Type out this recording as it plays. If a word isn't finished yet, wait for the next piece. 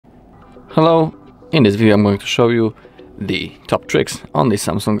Hello, in this video I'm going to show you the top tricks on the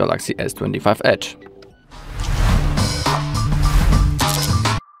Samsung Galaxy S25 Edge.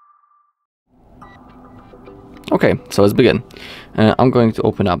 Okay, so let's begin. I'm going to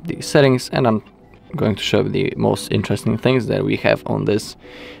open up the settings and I'm going to show you the most interesting things that we have on this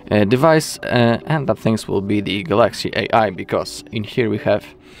device, and that things will be the Galaxy AI, because in here we have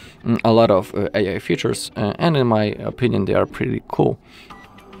a lot of AI features, and in my opinion they are pretty cool.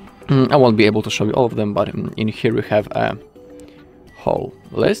 I won't be able to show you all of them, but in here we have a whole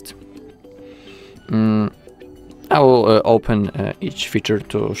list. I will open each feature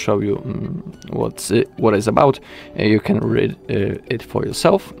to show you what it's about. You can read it for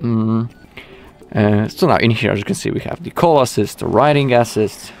yourself. So now in here, as you can see, we have the call assist, writing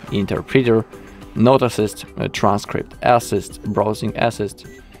assist, interpreter, note assist, transcript assist, browsing assist,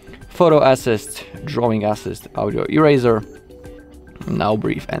 photo assist, drawing assist, audio eraser, now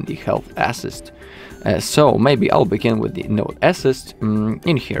brief, and the health assist. So maybe I'll begin with the note assist.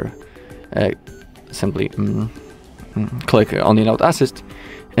 In here, simply click on the note assist.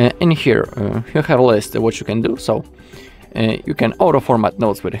 In here you have a list of what you can do. So you can auto format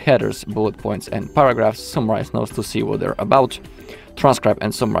notes with headers, bullet points and paragraphs, summarize notes to see what they're about, transcribe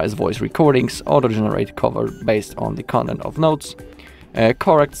and summarize voice recordings, auto generate cover based on the content of notes,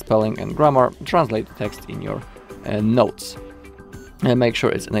 correct spelling and grammar, translate the text in your notes. And make sure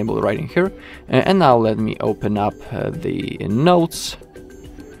it's enabled right in here. And now let me open up the notes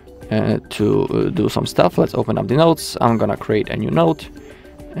to do some stuff. Let's open up the notes. I'm gonna create a new note.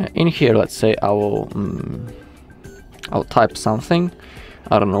 In here, let's say I'll type something.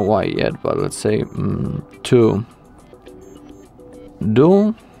 I don't know why yet, but let's say to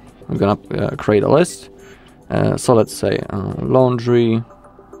do. I'm gonna create a list. So let's say laundry,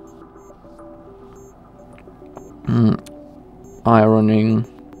 ironing,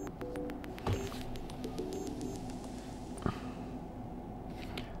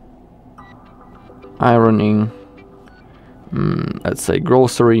 let's say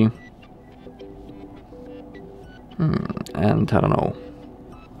grocery, and I don't know,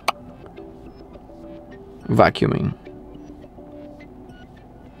 vacuuming.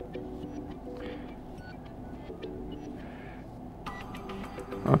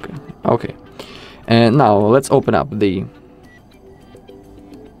 Okay. And now let's open up the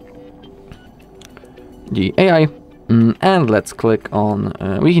AI, and let's click on,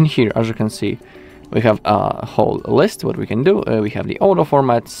 we can here, as you can see, we have a whole list what we can do. We have the auto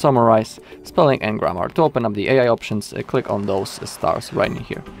format, summarize, spelling and grammar. To open up the AI options, click on those stars right in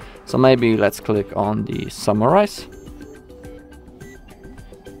here. So maybe let's click on the summarize.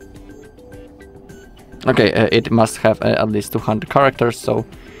 Okay, it must have at least 200 characters, so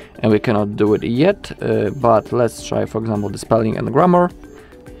we cannot do it yet, but let's try, for example, the spelling and grammar.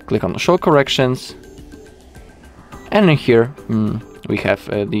 Click on show corrections. And in here we have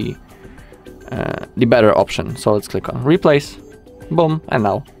the better option. So let's click on replace, boom, and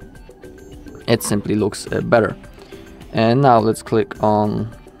now it simply looks better. And now let's click on,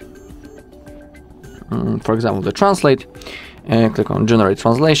 for example, the translate, and click on generate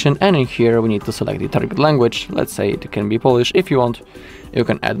translation. And in here we need to select the target language. Let's say it can be Polish. If you want, you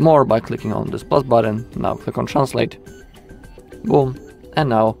can add more by clicking on this plus button. Now click on translate, boom, and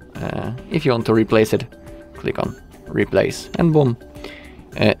now if you want to replace it, click on replace, and boom,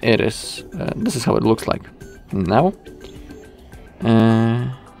 this is how it looks like now.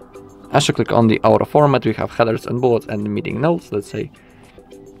 As you click on the auto format, we have headers and bullets and meeting notes. Let's say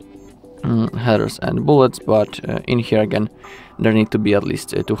headers and bullets, but in here again there need to be at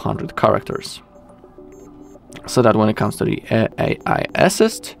least 200 characters, so that when it comes to the AI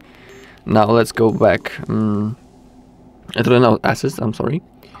assist, now let's go back to the note assist, I'm sorry.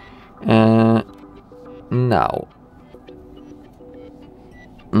 Now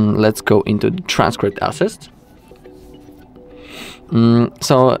let's go into the transcript assist.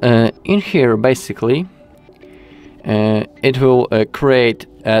 So in here basically it will create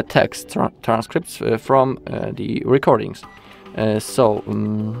text transcripts from the recordings. So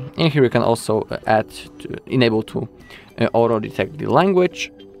in here you can also enable to auto detect the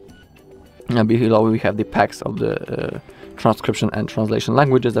language. Below we have the packs of the transcription and translation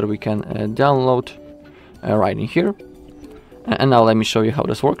languages that we can download right in here. And now let me show you how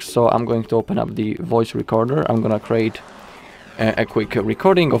this works. So I'm going to open up the voice recorder. I'm gonna create a quick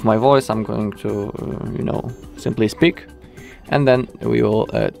recording of my voice. I'm going to simply speak, and then we will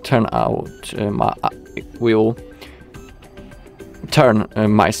turn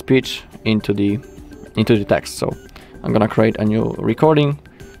my speech into the text. So I'm gonna create a new recording.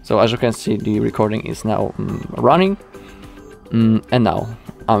 So as you can see, the recording is now running. And now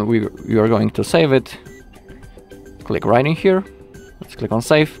we are going to save it. Click right in here. Let's click on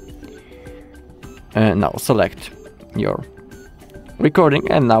save. And now select your recording,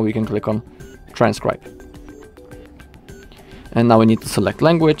 and now we can click on transcribe. And now we need to select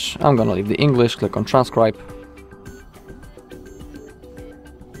language. I'm gonna leave the English, click on transcribe.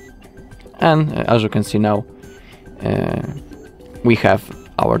 And as you can see now, we have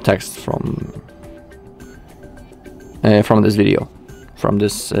our text from this video, from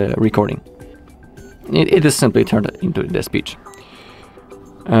this recording. It is simply turned into the speech.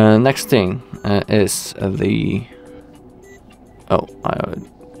 Next thing is the... Oh,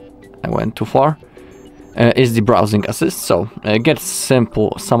 I went too far. Is the browsing assist. So get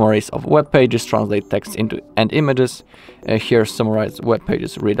simple summaries of web pages, translate text into and images. Here summarize web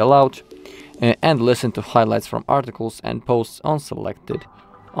pages, read aloud, and listen to highlights from articles and posts on select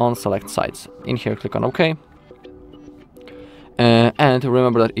sites. In here, click on OK. And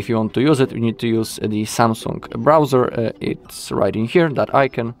remember that if you want to use it, you need to use the Samsung browser. It's right in here, that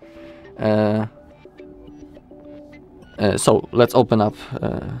icon. So let's open up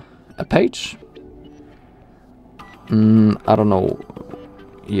a page. I don't know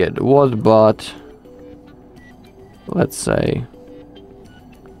yet what, but let's say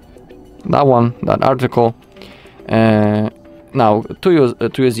that one, that article. Now to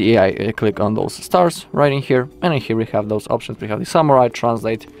use the AI, click on those stars right in here, and in here we have those options. We have the summarize,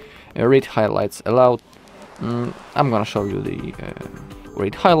 translate, read highlights aloud. I'm gonna show you the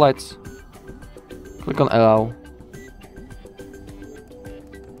read highlights. Click on allow.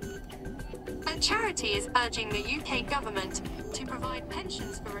 A charity is urging the UK government to provide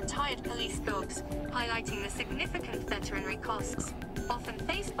pensions for retired police dogs, highlighting the significant veterinary costs often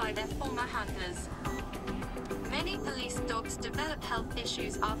faced by their former handlers. Many police dogs develop health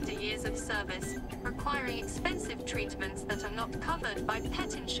issues after years of service, requiring expensive treatments that are not covered by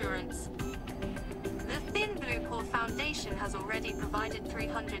pet insurance. The Thin Blue Paw Foundation has already provided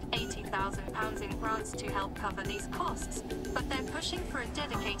 £380,000 in grants to help cover these costs, but they're pushing for a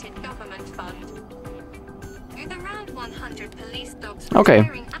dedicated government fund. With around 100 police dogs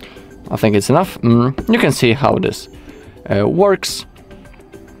retiring... Okay, I think it's enough. You can see how this works.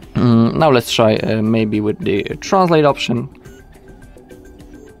 Now let's try maybe with the translate option.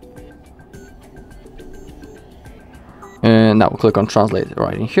 Now click on translate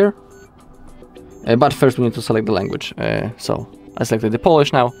right in here. But first we need to select the language. So I selected the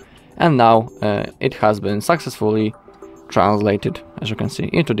Polish now, and now it has been successfully translated, as you can see,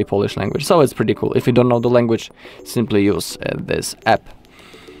 into the Polish language. So it's pretty cool. If you don't know the language, simply use this app.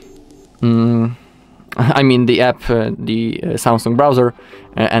 I mean the app, the Samsung browser,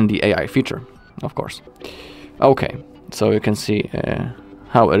 and the AI feature, of course. Okay, so you can see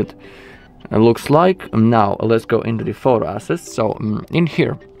how it looks like. Now let's go into the photo assist. So in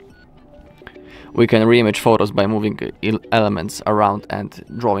here we can reimage photos by moving elements around and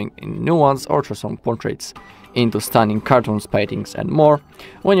drawing in new ones, or transform portraits into stunning cartoons, paintings, and more.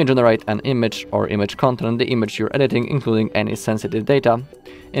 When you generate an image or image content, the image you're editing, including any sensitive data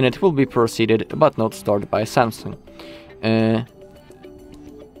in it, will be processed but not stored by Samsung.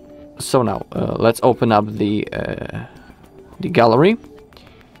 So now let's open up the gallery.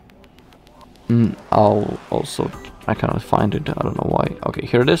 I cannot find it, I don't know why. Okay,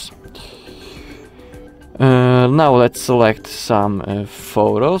 here it is. Now let's select some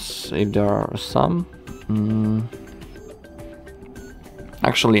photos, if there are some.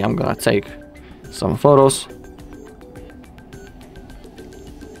 Actually, I'm gonna take some photos.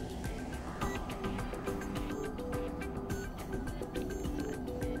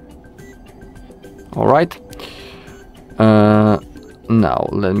 All right. Now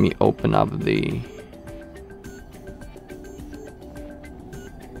let me open up the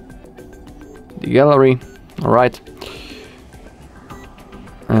gallery. All right.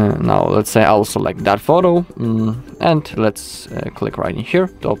 Now let's say I'll select that photo, and let's click right in here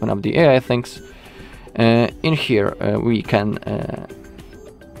to open up the AI things. In here we can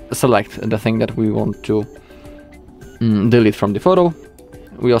select the thing that we want to delete from the photo.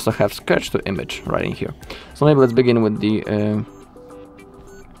 We also have sketch to image right in here. So maybe let's begin with the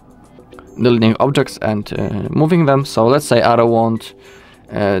deleting objects and moving them. So let's say I don't want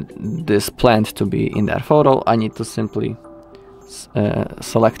this plant to be in that photo. I need to simply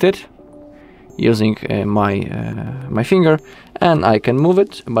select it using my finger, and I can move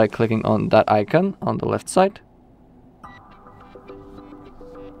it by clicking on that icon on the left side.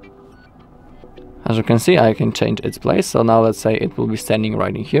 As you can see, I can change its place. So now let's say it will be standing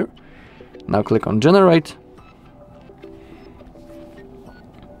right in here. Now click on generate.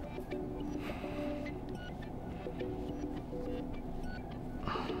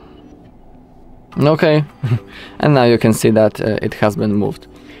 Okay, and now you can see that it has been moved.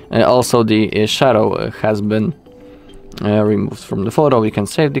 Also the shadow has been removed from the photo. We can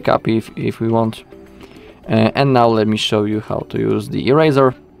save the copy if we want. And now let me show you how to use the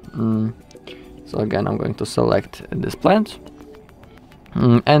eraser. So again, I'm going to select this plant.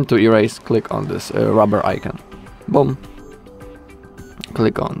 And to erase, click on this rubber icon. Boom.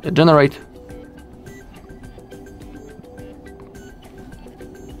 Click on generate.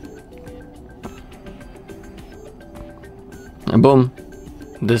 And boom.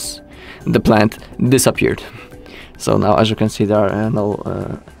 The plant disappeared. So now, as you can see, there are no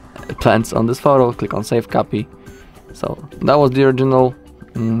plants on this photo. Click on save copy. So that was the original.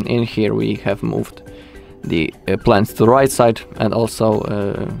 In here we have moved the plants to the right side, and also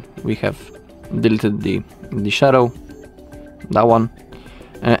we have deleted the shadow, that one,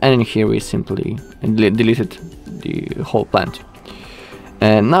 and in here we simply deleted the whole plant.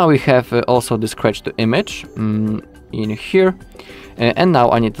 And now we have also the scratch to image in here, and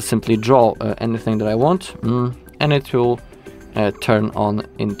now I need to simply draw anything that I want, and it will turn on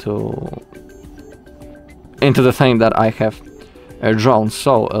into the thing that I have drawn.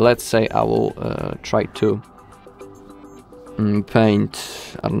 So let's say I will try to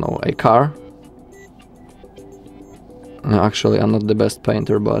paint, I don't know, a car. Actually, I'm not the best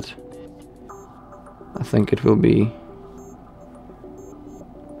painter, but I think it will be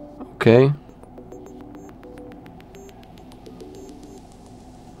okay.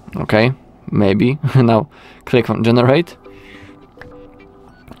 Okay, maybe. Now click on generate,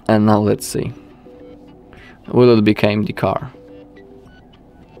 and now let's see, will it become the car?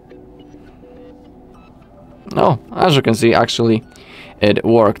 Oh, as you can see, actually it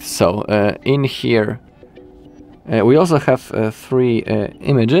worked. So in here we also have 3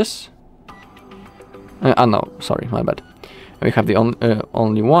 images. No, sorry, my bad. We have the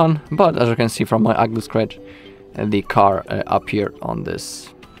only one, but as you can see from my ugly scratch, the car appeared on this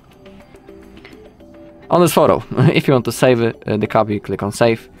photo. If you want to save it, the copy, click on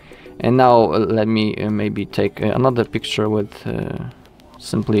save. And now let me maybe take another picture with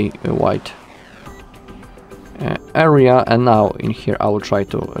simply a white area, and now in here I will try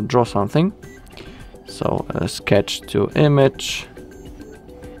to draw something. So sketch to image.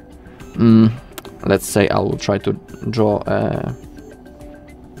 Let's say I will try to draw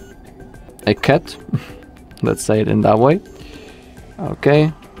a cat. Let's say it in that way.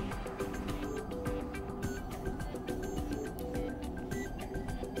 Okay.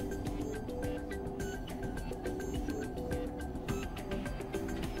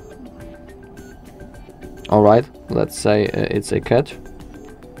 Alright, let's say it's a cat.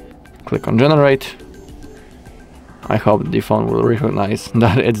 Click on generate. I hope the phone will recognize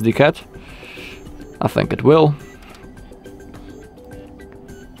that it's the cat. I think it will.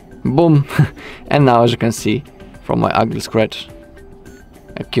 Boom. And now, as you can see from my ugly scratch,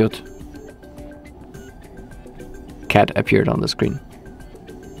 a cute cat appeared on the screen.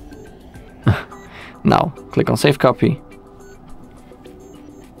 Now click on save copy,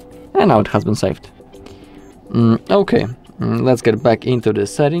 and now it has been saved. Okay, let's get back into the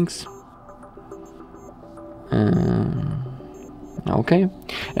settings. Okay,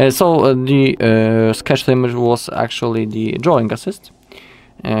 so the sketch image was actually the drawing assist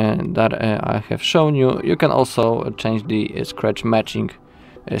that I have shown you. You can also change the scratch matching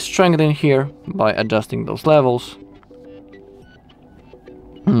strength in here by adjusting those levels.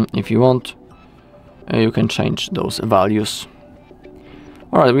 If you want, you can change those values.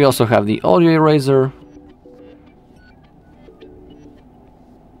 Alright, we also have the audio eraser.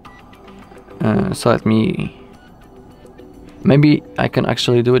 So let me... Maybe I can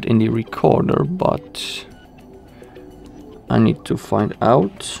actually do it in the recorder, but I need to find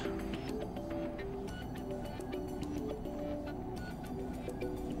out.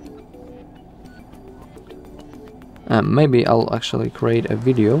 Maybe I'll actually create a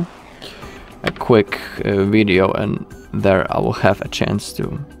video, a quick video, and there I will have a chance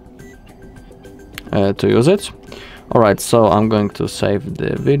to use it. Alright, so I'm going to save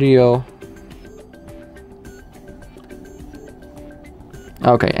the video.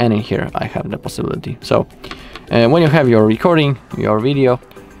 Okay, and in here I have the possibility. So when you have your recording, your video,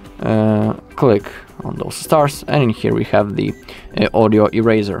 click on those stars, and in here we have the audio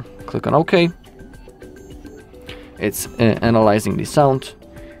eraser. Click on OK. It's analyzing the sound,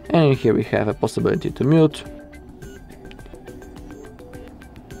 and in here we have a possibility to mute,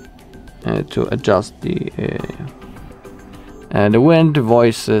 to adjust the wind,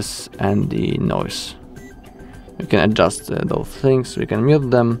 voices, and the noise. You can adjust those things, we can mute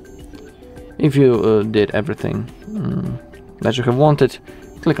them. If you did everything that you have wanted,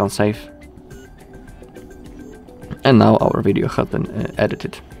 click on save. And now our video has been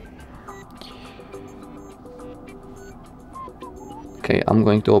edited. Okay, I'm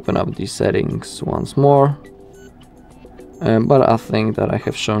going to open up these settings once more, but I think that I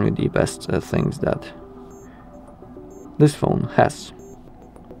have shown you the best things that this phone has.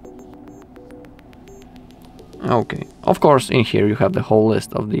 Okay, of course in here you have the whole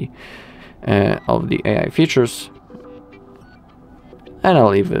list of the AI features, and I'll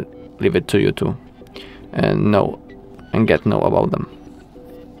leave it to you to know and get to know about them.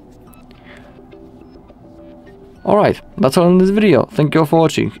 Alright, that's all in this video. Thank you all for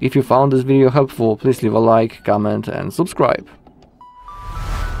watching. If you found this video helpful, please leave a like, comment and subscribe.